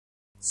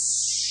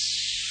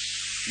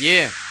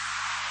Yeah.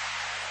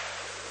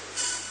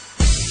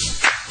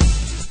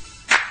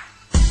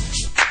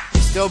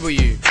 It's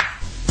W.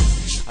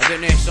 I don't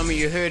know if some of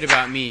you heard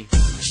about me,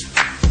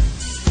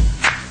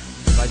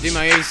 but I do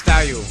my own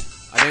style.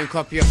 I don't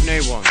copy off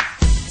no one.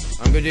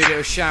 I'm gonna do a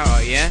little shout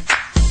out, yeah?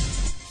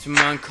 To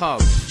my man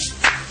Cobbs,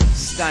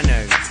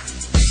 Stano,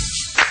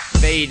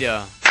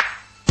 Vader,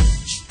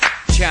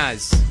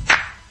 Chaz,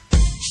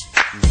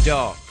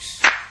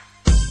 Docs.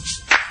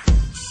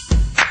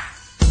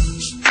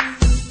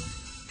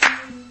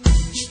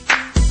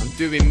 I'm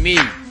doing me,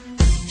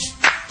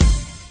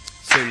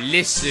 so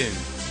listen.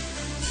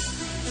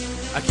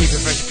 I keep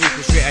it fresh, keep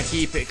it straight, I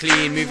keep it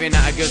clean. Moving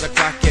out of girls, I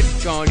crack it.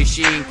 Charlie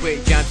Sheen,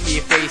 quick jab to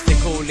your face, they're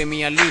calling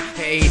me Ali.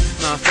 Hey,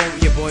 my fault,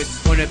 you boys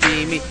wanna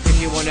be me.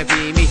 If you wanna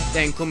be me,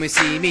 then come and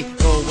see me.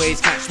 Always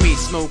catch me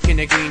smoking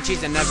a green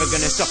cheese. I'm never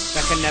gonna stop,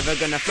 like I'm never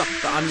gonna flop,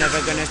 but I'm never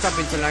gonna stop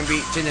until I'm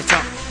reaching the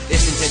top.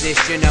 Listen to this,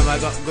 you know I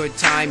got good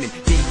timing.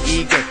 The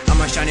ego,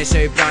 I'm a shining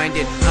so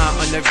blinding. Out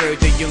on the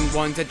road, the young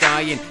ones are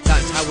dying.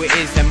 That's how it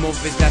is, their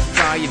mothers left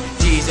crying.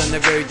 G's on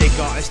the road, they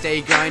gotta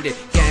stay grinding.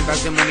 Getting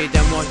back the money,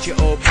 then watch it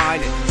all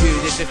piling.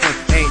 Do this for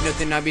fun, ain't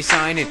nothing I'll be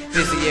signing.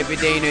 Busy every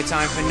day, no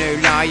time for no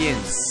lying.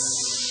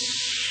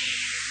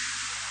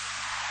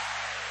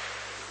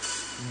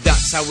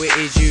 That's how it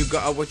is, you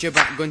gotta watch your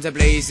back, guns are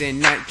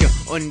blazing. Like you're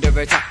under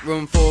attack,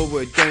 run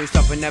forward, don't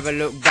stop and never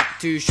look back.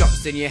 2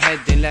 shots in your head,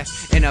 then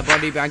left in a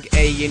body bag.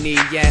 A&E,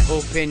 yeah,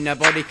 up in a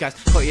body cast.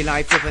 Cut your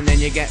life up and then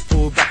you get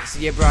pulled back.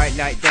 See your bright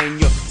light, then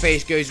your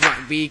face goes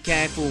whack. Be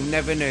careful,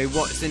 never know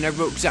what's in a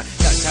rucksack.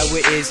 That's how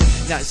it is,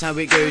 that's how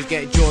it goes.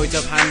 Get joys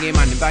of hanging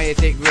man, buy a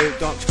thick rope,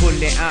 docs, pull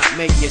it out,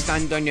 make you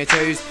stand on your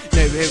toes.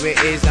 Know who it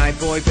is, like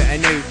boy better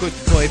know, good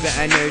boy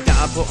better know that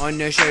I put on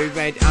the show.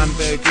 Red,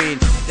 amber, green,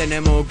 then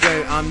them all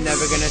go. I'm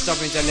never gonna stop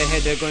until I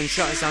hear the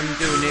gunshots. I'm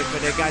doing it for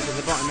the guys at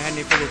the bottom,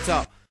 heading for the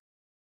top.